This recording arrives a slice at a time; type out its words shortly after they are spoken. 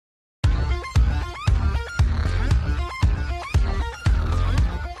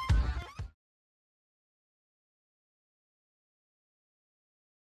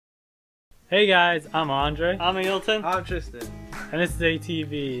Hey guys, I'm Andre. I'm Hilton. I'm Tristan. And this is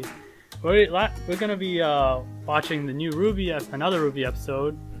ATV. We're gonna be watching the new another RWBY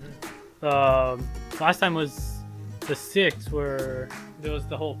episode. Last time was the 6th, where there was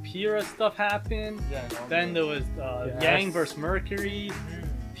the whole Pyrrha stuff happened. Yeah, then there was Yang versus Mercury.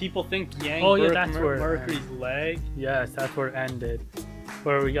 People think Yang broke Mercury's leg. Yes, that's where it ended.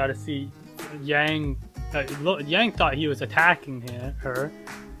 Where we got to see Yang. Yang thought he was attacking her,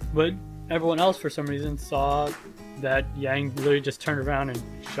 but everyone else for some reason saw that Yang literally just turned around and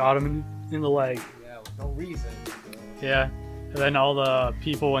shot him in the leg. Yeah, with no reason. Yeah, and then all the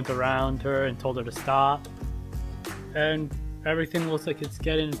people went around her and told her to stop. And everything looks like it's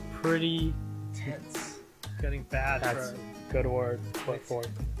getting pretty tense. Getting bad. That's a good word for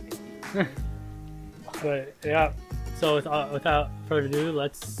it. But yeah, so without further ado,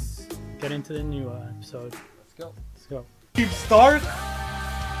 let's get into the new episode. Let's go. Let's go. Team Stark.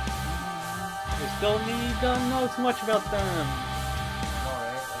 We still don't know too much about them.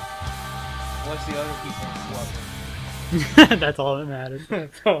 Alright, what's the other people's weapon? That's all that matters.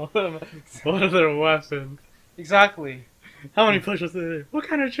 What are their weapons? Exactly. How many push-ups do they do? What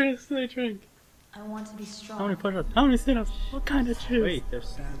kind of drinks do they drink? I want to be strong. How many push-ups? How many sit-ups? What kind of chews? Wait,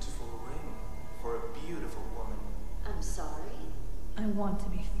 there's Beautiful ring for a beautiful woman. I'm sorry. I want to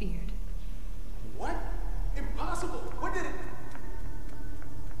be feared. What? Impossible! What did it?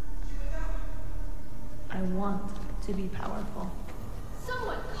 I want to be powerful.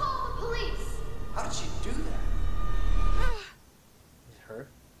 Someone call the police! How did she do that? It's her.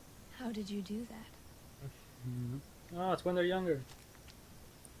 How did you do that? Oh, it's when they're younger.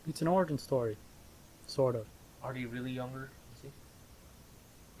 It's an origin story. Sort of. Are they really younger? Is he?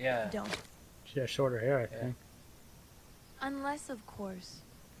 Yeah. Don't. She has shorter hair, I think. Unless, of course,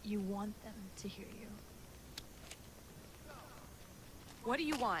 you want them to hear you. What do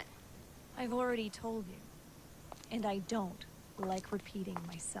you want? I've already told you. And I don't like repeating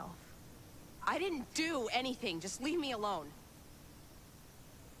myself. I didn't do anything. Just leave me alone.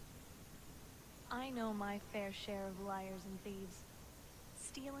 I know my fair share of liars and thieves.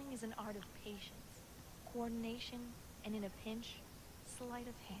 Stealing is an art of patience, coordination, and in a pinch, sleight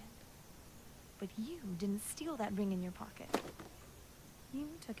of hand. But you didn't steal that ring in your pocket. You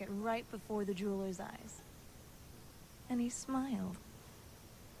took it right before the jeweler's eyes. And he smiled.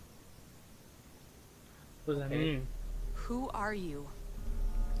 What does that mean? Who are you?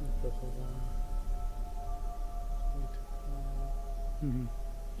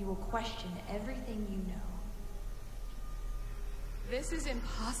 You will question everything you know. This is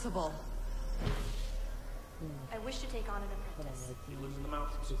impossible. I wish to take on an apprentice.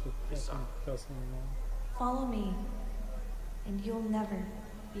 Like Follow me, and you'll never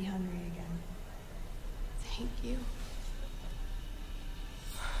be hungry again. Thank you.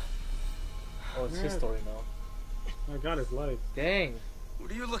 Oh, it's his story now. I got his life. Dang.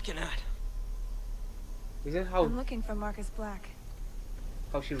 What are you looking at? Is that I'm looking for Marcus Black.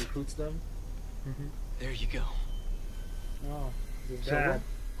 how she recruits them? There you go. Oh, his So dad.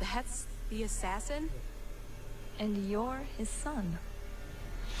 That's the assassin? And you're his son.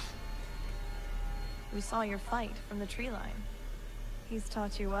 We saw your fight from the tree line. He's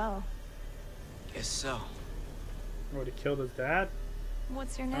taught you well. Guess so. Oh, he killed his dad?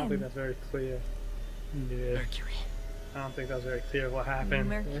 What's your I don't think name? that's very clear. Yeah. Mercury. I don't think that's very clear what happened.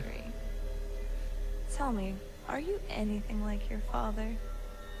 Mercury. Tell me, are you anything like your father?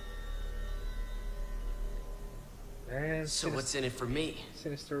 Man, So what's in it for me?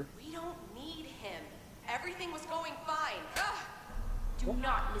 sinister? We don't need him. Everything was going fine. Ugh. Do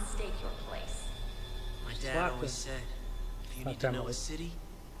not mistake your place. My dad Slap always him. said, if you Slap need to him know a with- city,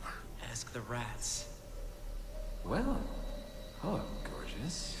 ask the rats. Well, hello,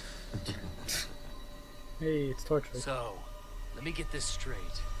 gorgeous. Hey, it's torture. So, let me get this straight.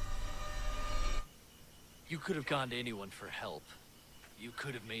 You could have gone to anyone for help. You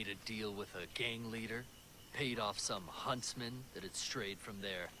could have made a deal with a gang leader, paid off some huntsman that had strayed from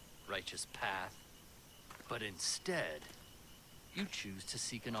their righteous path. But instead, you choose to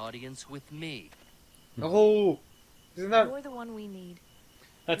seek an audience with me. Oh, isn't that? You're the one we need.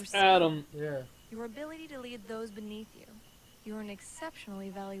 That's You're Adam. Yeah. Your ability to lead those beneath you. You're an exceptionally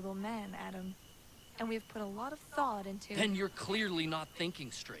valuable man, Adam. And we've put a lot of thought into... Then you're clearly not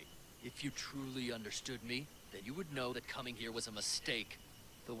thinking straight. If you truly understood me, then you would know that coming here was a mistake.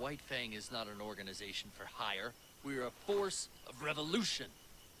 The White Fang is not an organization for hire. We're a force of revolution.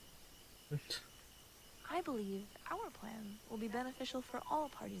 I believe our plan will be beneficial for all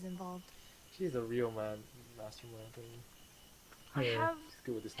parties involved. She's a real mastermind thing. I have Let's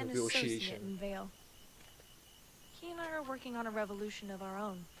go with this an associate negotiation. in Vale. He and I are working on a revolution of our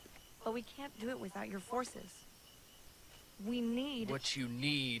own. But we can't do it without your forces. We need... What you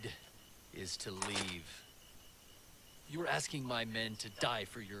need is to leave. You're asking my men to die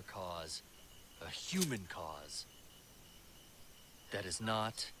for your cause. A human cause. That is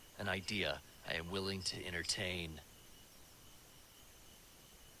not an idea I am willing to entertain.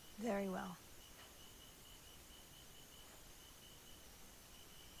 Very well.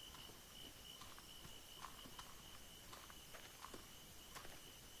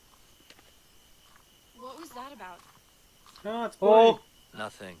 What was that about? Oh, it's Oh!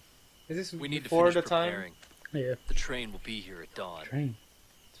 Nothing. Is this We need to before finish the time? preparing. Yeah. The train will be here at dawn. Train.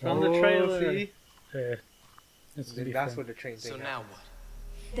 It's from the trailer. See? Yeah. This is Then that's what the train thing So now happens.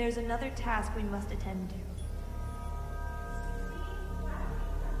 what? There's another task we must attend to.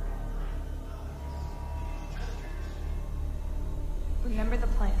 Remember the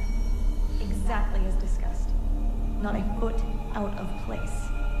plan. Exactly as discussed. Not a foot out of place.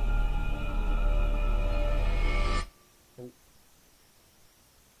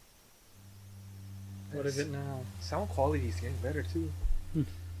 What is it now? Sound quality is getting better too. Hmm.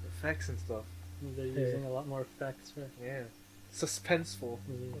 Effects and stuff. They're using a lot more effects for. Yeah. Suspenseful.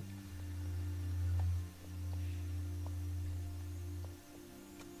 Yeah.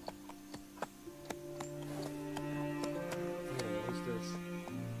 Oh, who's this?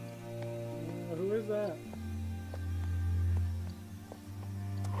 Who is that?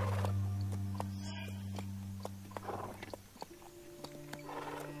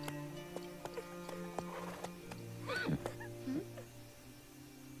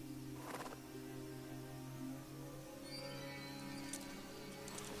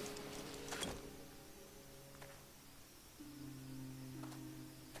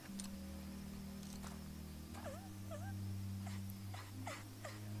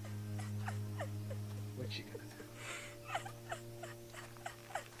 What's she gonna do?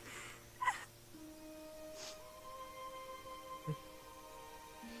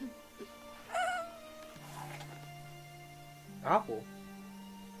 Apple.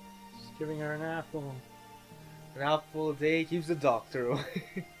 Just giving her an apple. An apple a day keeps the doctor away.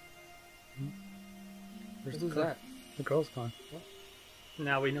 Who's that? The girl's gone. What?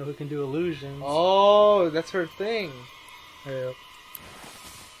 Now we know who can do illusions. Oh, that's her thing. Yep.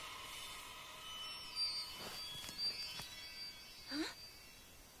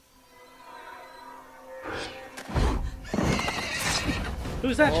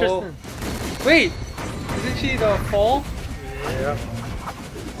 Who's that, Tristan? Wait! Isn't she the fall? Yeah.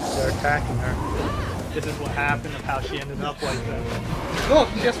 They're attacking her. This is what happened of how she ended up like that. Look,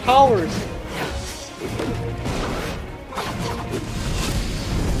 she has powers!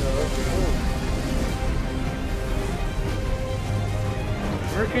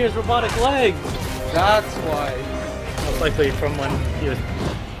 Mercury has robotic legs! That's why. Most likely from when he was...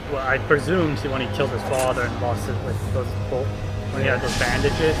 Well, I presume when he killed his father and lost it with those... When he had those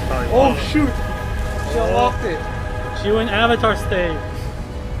bandages. Oh shoot! She unlocked it! She went Avatar state!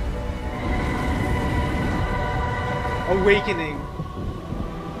 Awakening.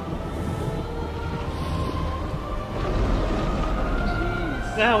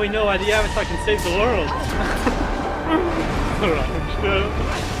 Jeez. Now we know why the Avatar can save the world!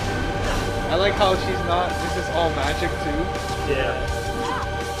 I like how she's not, this is all magic too. Yeah.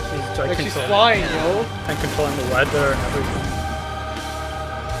 She's like she's flying, yo! And controlling the weather and everything.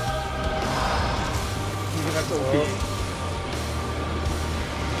 Even that's OP.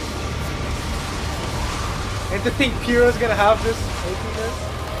 And to think Pyrrha's gonna have this openness?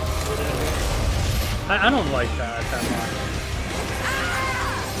 I don't like that much.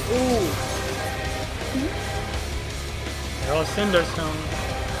 Ooh! They're all Cinder Stone.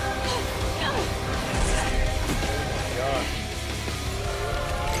 Oh my gosh.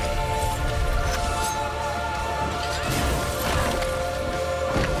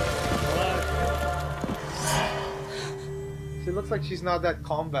 She looks like she's not that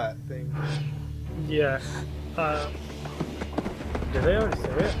combat thing. Yeah. Did they already say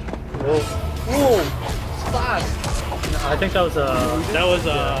it? Whoa. Whoa! Fast! No, I think that was the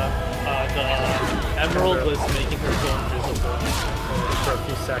Emerald was making her go invisible for a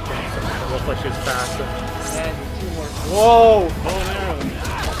few seconds, so it looked like she was faster. And 2 more. Whoa!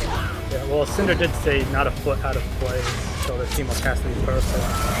 Yeah, well, Cinder did say not a foot out of place, so the team has to be perfect.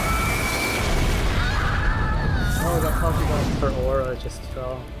 Oh, that's how she got her aura just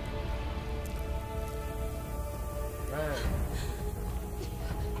fell. Man.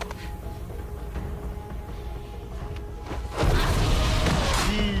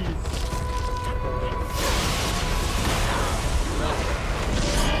 Jeez.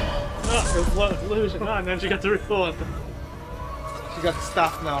 Oh, it was illusion. Oh, and then she got the refill. She got the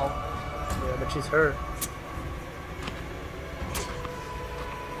staff now. but she's hurt.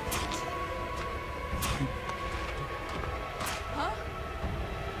 Huh?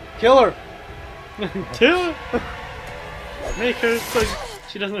 Kill her! Kill her! Make her so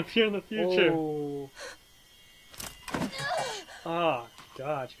she doesn't appear in the future. Oh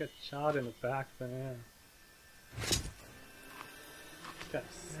god, she got shot in the back there.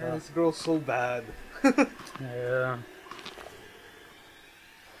 Man, this girl's so bad. Yeah.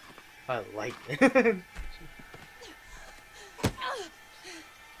 I like it.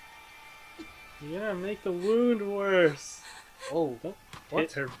 You're gonna make the wound worse. Oh, don't what?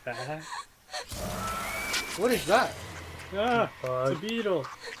 hit her back. What is that? Ah, it's a beetle.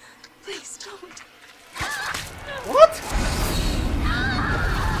 Please don't. What?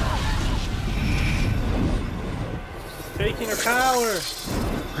 She's taking her power.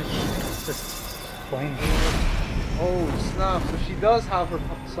 Just plain. Oh snap! So she does have her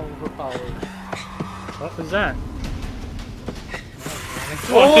some of her power. What was that?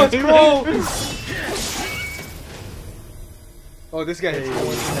 Oh, it's gross! Oh, this guy is the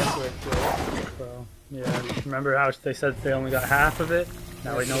one to mess with. So, yeah, remember how they said they only got half of it?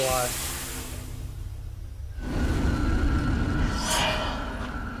 Now we know why.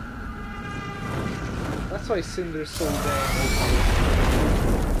 That's why Cinder's so damn.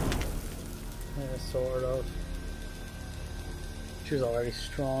 Yeah, sort of. She was already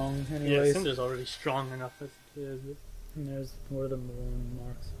strong anyways. Yeah, Cinder's already strong enough as it is. And there's where the moon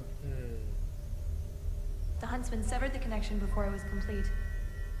marks are. The huntsman severed the connection before it was complete.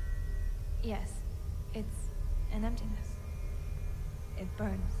 Yes, it's an emptiness. It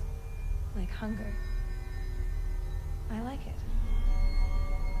burns, like hunger. I like it.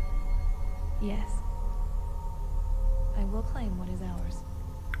 Yes. I will claim what is ours.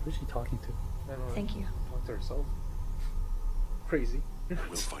 Who's she talking to? I don't know. Thank you. Talk to herself. Crazy.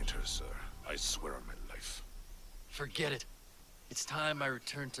 We'll find her, sir. I swear on my life. Forget it. It's time I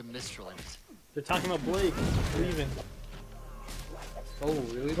return to Mistraland. They're talking about Blake leaving. Oh,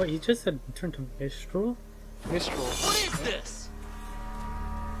 really? What, you just said turn to Mistral? Mistral. What is this?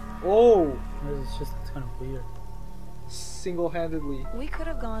 Oh! It's just, it's kind of weird. Single-handedly. We could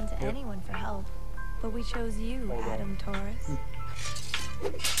have gone to anyone for help, but we chose you, Adam Taurus.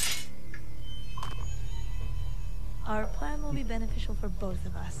 Our plan will be beneficial for both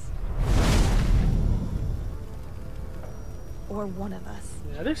of us. Or one of us.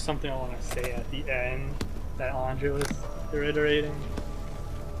 Yeah, there's something I want to say at the end that Andre was reiterating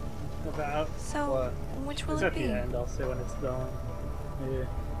about. So, what? Which will it's it at be? the end, I'll say when it's done. Yeah.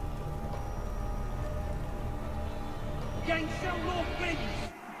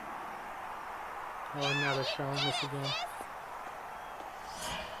 Oh, now they're showing this again.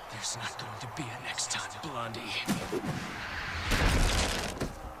 There's not going to be a next time, Blondie.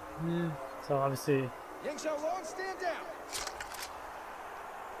 Yeah. So obviously. Yang Xiaolong, stand down.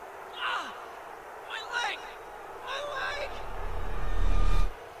 Ah! My leg! My leg!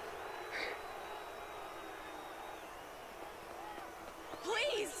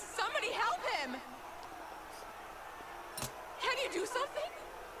 Please, somebody help him! Can you do something?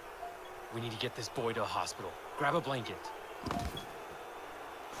 We need to get this boy to a hospital. Grab a blanket.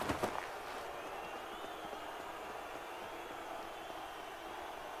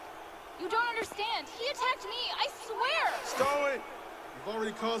 You don't understand. He attacked me, I swear! Stow it! You've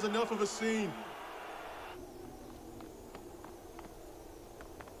already caused enough of a scene.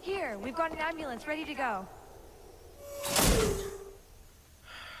 Here, we've got an ambulance ready to go.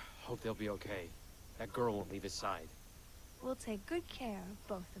 Hope they'll be okay. That girl won't leave his side. We'll take good care of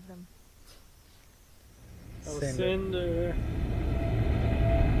both of them. Cinder.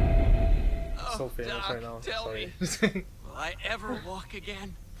 So famous Doc, right now. tell Sorry. me, will I ever walk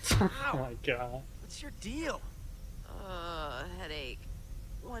again? Oh my god. What's your deal? Headache.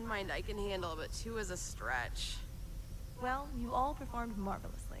 One mind I can handle, but two is a stretch. Well, you all performed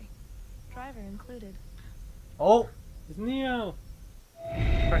marvelously. Driver included. Oh! It's Neo.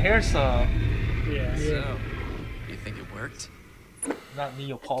 Her hairstyle. Yeah. So, you think it worked? Not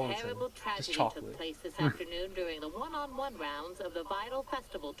Neapolitan. Terrible Just tragedy chocolate. took place this afternoon during the one-on-one rounds of the Vital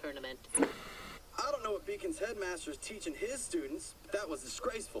Festival Tournament. I don't know what Beacon's headmaster's teaching his students, but that was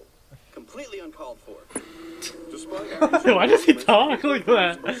disgraceful. Completely uncalled for. Why does he talk like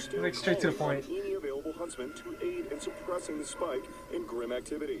that? Like straight to the point. Any available huntsmen to aid in suppressing the spike in grim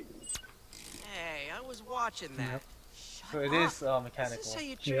activity. Hey, I was watching that. So it is mechanical. Is this how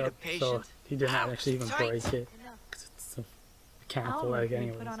you treat a Yep, patient? so he didn't Ouch, actually even tight. break it. Because it's a mechanical Albert leg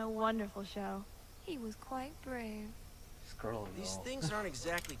anyways. put on a wonderful show. He was quite brave. This girl, These though. things aren't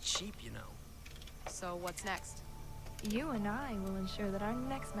exactly cheap, you know. So what's next? You and I will ensure that our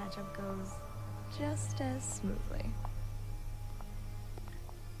next matchup goes just as smoothly.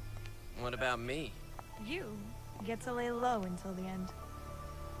 What about me? You get to lay low until the end.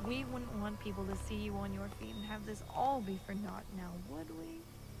 We wouldn't want people to see you on your feet and have this all be for naught now, would we?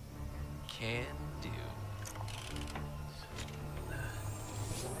 Can do.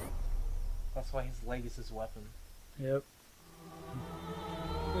 That's why his leg is his weapon. Yep.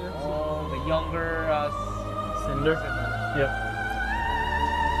 Oh, the younger Cinder? Yep.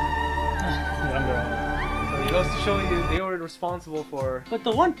 Younger. So it goes to show you they were responsible for. But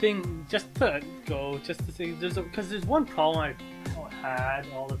the one thing, just to say, because there's one problem I've had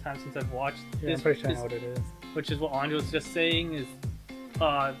all the time since I've watched this. I'm pretty sure I know what it is. Which is what Anja was just saying, is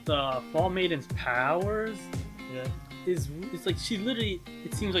the Fall Maiden's powers. Yeah. Is like she literally,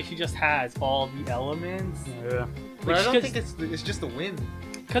 it seems like she just has all the elements. Yeah. But I don't think it's just the wind.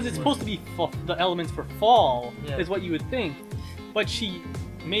 Because it's supposed to be the elements for fall, Yeah. is what you would think. But she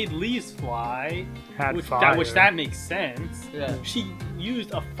made leaves fly, which that makes sense. Yeah. She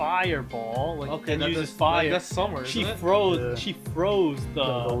used a fireball, like, Okay, and that uses does, fire. like, that's summer. She isn't it? froze. Yeah. She froze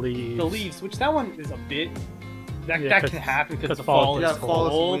the leaves, which that one is a bit. That can happen because the fall is fall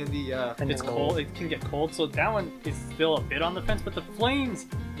cold. is windy. Yeah. And it's cold. It can get cold, so that one is still a bit on the fence. But the flames,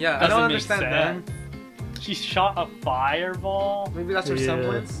 Yeah, I doesn't don't make understand sense. that. She shot a fireball. Maybe that's her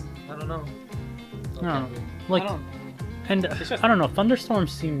semblance. I don't know. No, like, I don't. and I don't know.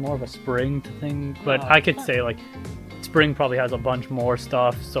 Thunderstorms seem more of a spring thing, but I could say like, spring probably has a bunch more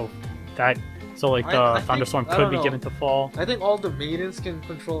stuff, so the thunderstorm could be given to fall. I think all the maidens can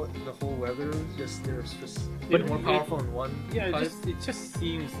control the whole weather. Just they're just more powerful in one. Yeah, type. it just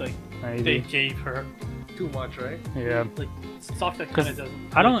seems like Maybe. they gave her Too much, right? Yeah. like stuff that kind of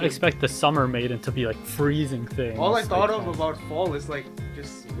doesn't. I don't expect the summer maiden to be like freezing things. All I thought like of that. about fall is like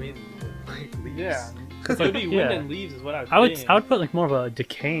just wind, like leaves. Yeah, it would be wind and leaves is what I would. I would put like more of a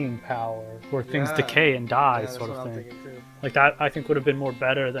decaying power where things Yeah. decay and die, Yeah, sort that's of what I'm thing. thinking too. Like that, I think would have been more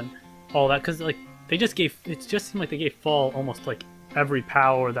better than all that, because like they just gave. It just seemed like they gave fall almost like every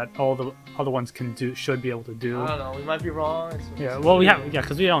power that all the other ones can do, should be able to do. I don't know. We might be wrong. Yeah. Well, we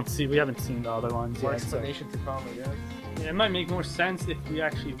because we haven't seen the other ones More yet. So. explanation to come, I guess. Yeah, it might make more sense if we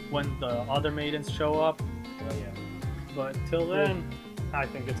actually when the other maidens show up. Oh yeah. But till then, I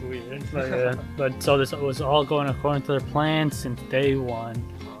think it's weird. But so this was all going according to their plan since day one,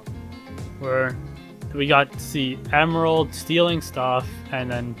 where we got to see Emerald stealing stuff and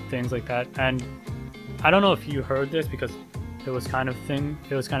then things like that. And I don't know if you heard this because it was kind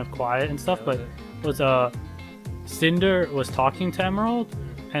of quiet and stuff, but it was Cinder was talking to Emerald,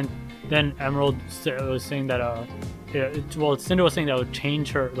 and then Emerald was saying that Cinder was saying that would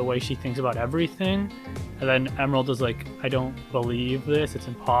change the way she thinks about everything, and then Emerald was like, I don't believe this, it's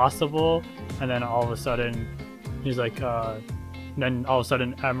impossible. And then all of a sudden he's like then all of a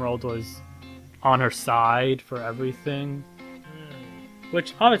sudden Emerald was on her side for everything,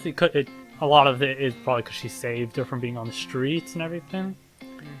 which obviously a lot of it is probably because she saved her from being on the streets and everything.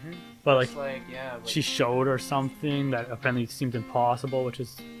 But she showed her something that apparently seemed impossible, which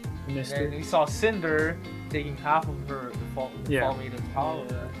is a mystery. And we saw Cinder taking half of the Fall Maiden's power.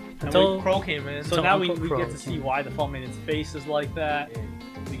 Until Crow came in. So now we get to see why the Fall Maiden's face is like that. Yeah.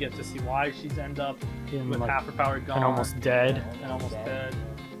 We get to see why she's end up with like, half her power gone and almost dead. And almost dead.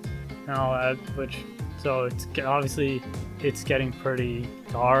 And all that, so it's obviously it's getting pretty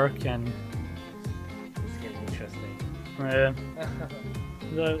dark and It's getting interesting.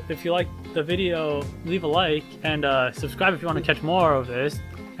 If you like the video, leave a like and subscribe if you want to catch more of this,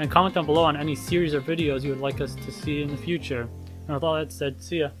 and comment down below on any series or videos you would like us to see in the future. And with all that said,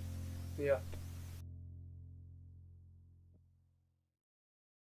 see ya. Yeah.